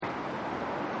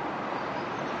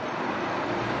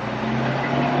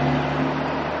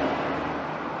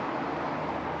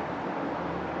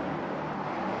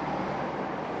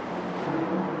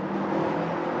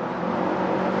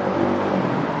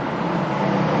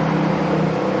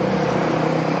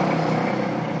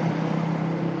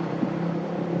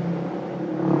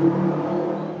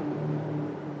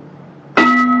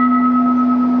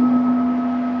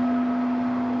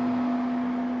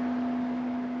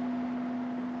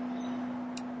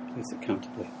Please sit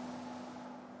comfortably.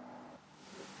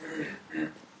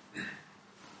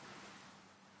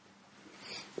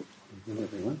 Hello,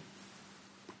 everyone.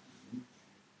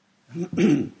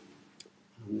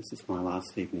 This is my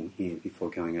last evening here before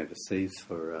going overseas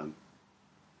for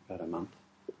about a month.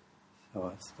 So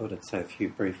I thought I'd say a few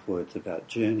brief words about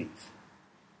journeys.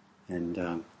 And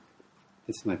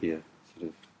this may be a sort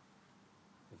of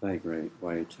a vague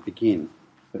way to begin,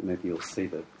 but maybe you'll see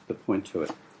the point to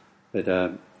it. But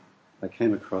I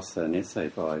came across an essay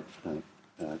by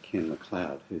Ken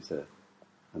MacLeod, who's an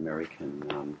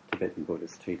American Tibetan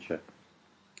Buddhist teacher.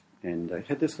 And I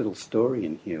had this little story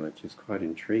in here which is quite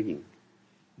intriguing.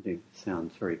 It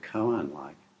sounds very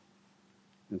koan-like.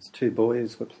 It's two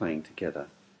boys were playing together,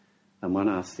 and one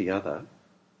asked the other,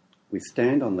 "We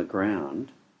stand on the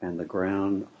ground and the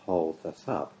ground holds us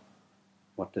up.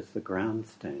 What does the ground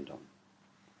stand on?"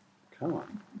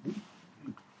 Koan.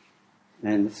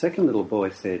 And the second little boy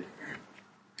said,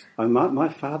 "Oh, my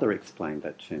father explained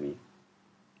that to me.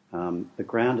 The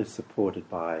ground is supported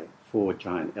by 4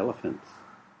 giant elephants."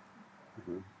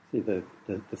 See the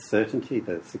certainty,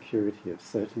 the security of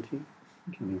certainty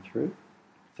coming through.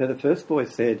 So the first boy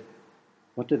said,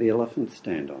 "What do the elephants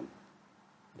stand on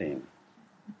then?"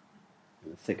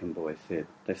 And the second boy said,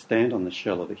 "They stand on the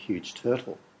shell of a huge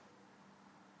turtle.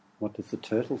 What does the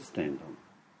turtle stand on?"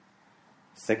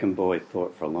 The second boy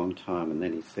thought for a long time, and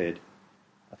then he said,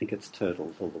 "I think it's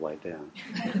turtles all the way down."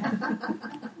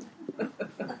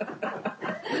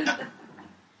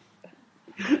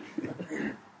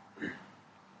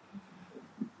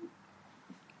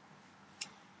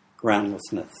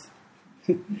 Groundlessness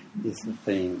is the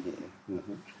theme here.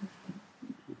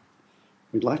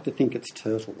 We'd like to think it's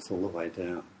turtles all the way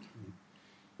down.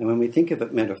 And when we think of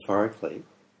it metaphorically,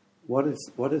 what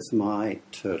is my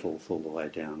turtles all the way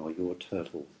down, or your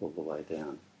turtles all the way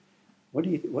down? What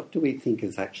do we think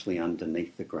is actually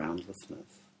underneath the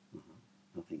groundlessness?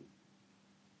 Nothing.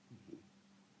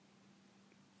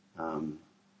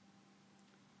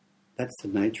 That's the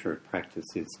nature of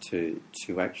practice, is to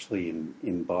actually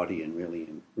embody and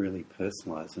really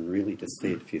personalise and really to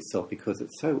see it for yourself, because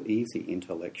it's so easy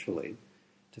intellectually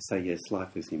to say, yes,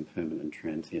 life is impermanent and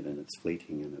transient and it's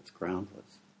fleeting and it's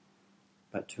groundless.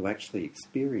 But to actually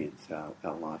experience our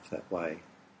life that way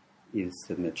is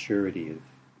the maturity of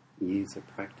years of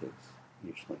practice,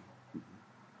 usually.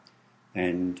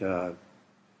 And,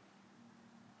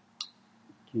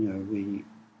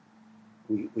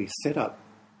 we set up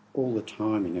all the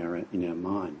time in our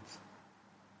minds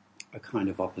a kind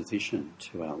of opposition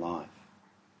to our life.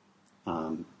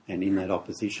 And in that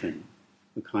opposition,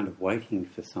 we're kind of waiting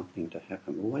for something to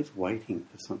happen. We're always waiting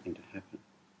for something to happen.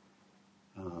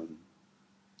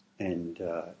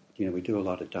 We do a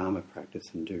lot of Dharma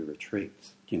practice and do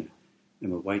retreats, and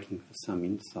we're waiting for some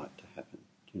insight to happen,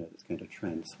 that's going to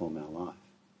transform our life.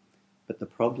 But the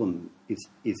problem is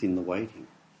in the waiting.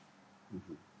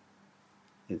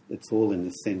 It's all in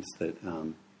the sense that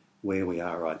where we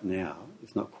are right now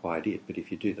is not quite it, but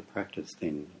if you do the practice,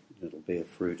 then it'll bear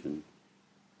fruit and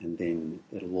then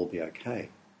it'll all be okay.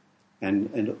 And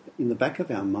in the back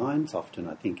of our minds often,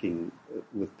 I think,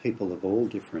 with people of all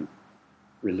different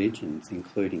religions,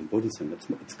 including Buddhism,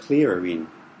 it's clearer in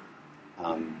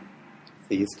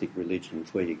theistic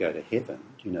religions where you go to heaven,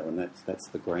 and that's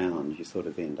the ground you sort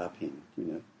of end up in,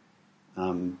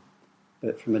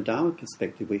 But from a Dharma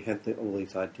perspective, we have all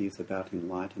these ideas about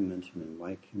enlightenment and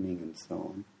awakening and so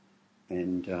on.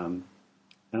 And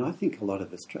I think a lot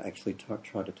of us actually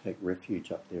try to take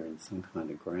refuge up there in some kind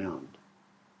of ground.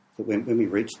 So when we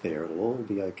reach there, it'll all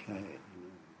be okay.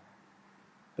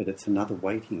 But it's another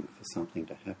waiting for something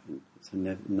to happen. It's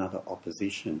another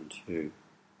opposition to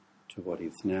what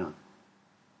is now.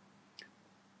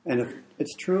 And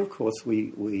it's true, of course,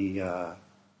 we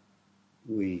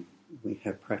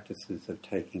have practices of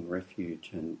taking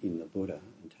refuge in the Buddha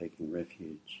and taking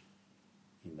refuge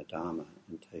in the Dharma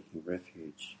and taking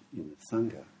refuge in the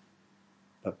Sangha.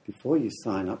 But before you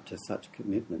sign up to such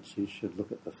commitments, you should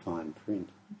look at the fine print.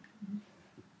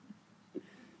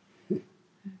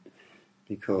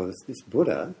 Because this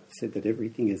Buddha said that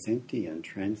everything is empty and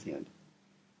transient.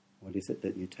 What is it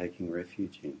that you're taking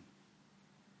refuge in?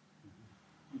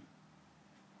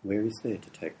 Where is there to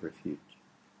take refuge?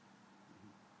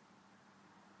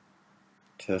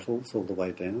 Turtles all the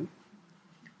way down?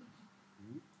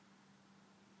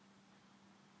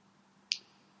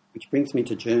 Which brings me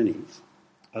to journeys.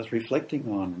 I was reflecting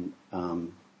on,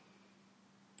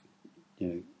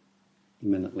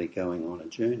 imminently going on a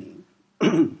journey.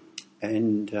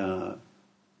 And,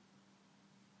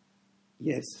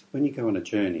 yes, when you go on a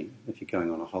journey, if you're going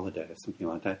on a holiday or something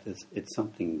like that, it's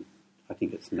something I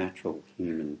think it's natural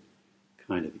human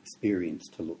kind of experience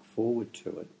to look forward to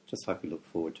it, just like we look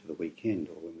forward to the weekend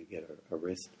or when we get a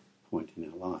rest point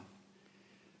in our life.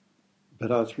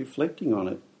 But I was reflecting on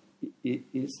it.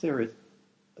 Is there a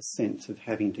sense of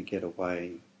having to get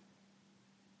away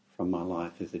from my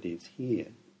life as it is here?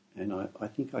 And I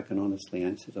think I can honestly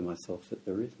answer to myself that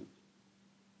there isn't.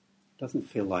 It doesn't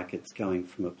feel like it's going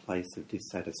from a place of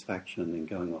dissatisfaction and then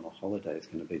going on a holiday is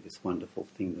going to be this wonderful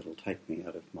thing that'll take me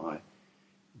out of my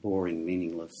boring,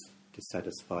 meaningless,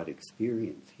 dissatisfied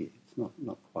experience here. It's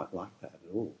not quite like that at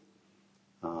all.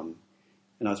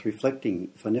 And I was reflecting,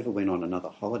 if I never went on another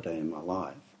holiday in my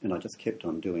life and I just kept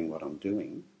on doing what I'm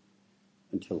doing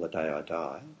until the day I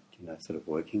die, sort of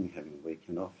working, having a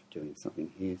weekend off, doing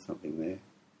something here, something there,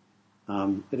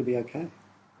 it'll be okay.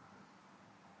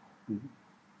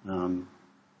 And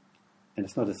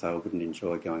it's not as though I wouldn't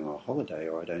enjoy going on a holiday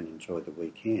or I don't enjoy the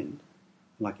weekend.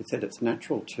 Like I said, it's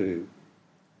natural to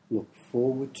look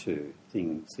forward to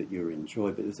things that you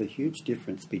enjoy, but there's a huge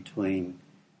difference between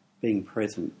being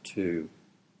present to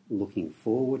looking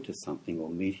forward to something or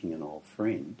meeting an old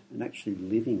friend and actually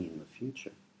living in the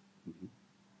future.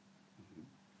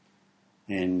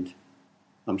 And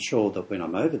I'm sure that when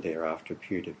I'm over there after a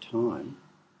period of time,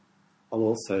 I'll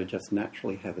also just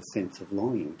naturally have a sense of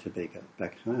longing to be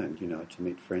back home, to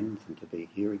meet friends and to be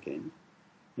here again.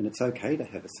 And it's okay to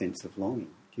have a sense of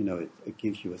longing. It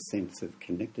gives you a sense of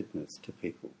connectedness to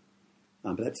people.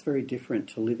 But that's very different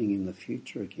to living in the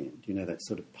future again. That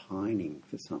sort of pining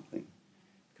for something.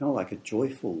 Kind of like a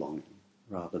joyful longing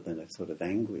rather than a sort of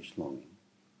anguished longing.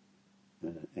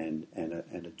 And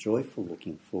a joyful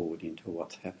looking forward into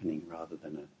what's happening rather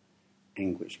than an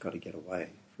anguish, got to get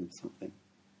away from something,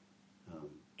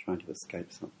 trying to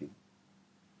escape something.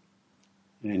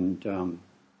 And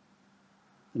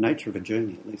the nature of a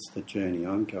journey, at least the journey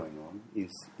I'm going on,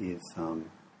 is in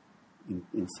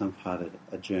some part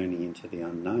a journey into the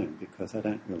unknown, because I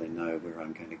don't really know where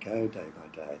I'm going to go day by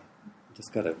day. I've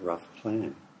just got a rough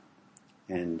plan.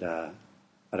 And I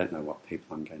don't know what people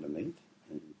I'm going to meet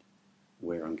and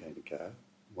where I'm going to go,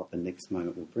 what the next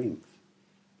moment will bring.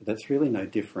 But that's really no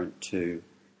different to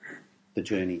the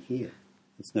journey here.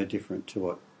 It's no different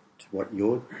to what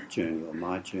your journey or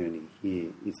my journey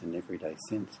here is in everyday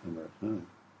sense when we're at home.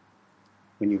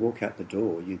 When you walk out the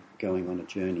door, you're going on a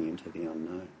journey into the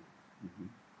unknown.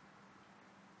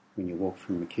 When you walk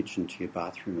from the kitchen to your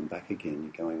bathroom and back again,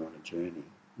 you're going on a journey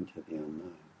into the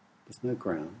unknown. There's no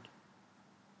ground.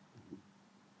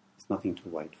 There's nothing to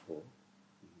wait for.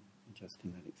 You're just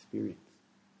in that experience.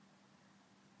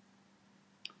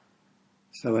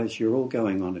 So as you're all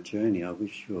going on a journey, I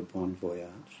wish you a bon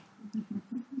voyage.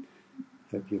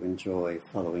 Hope you enjoy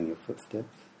following your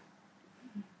footsteps.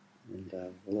 And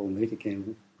we'll all meet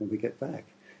again when we get back.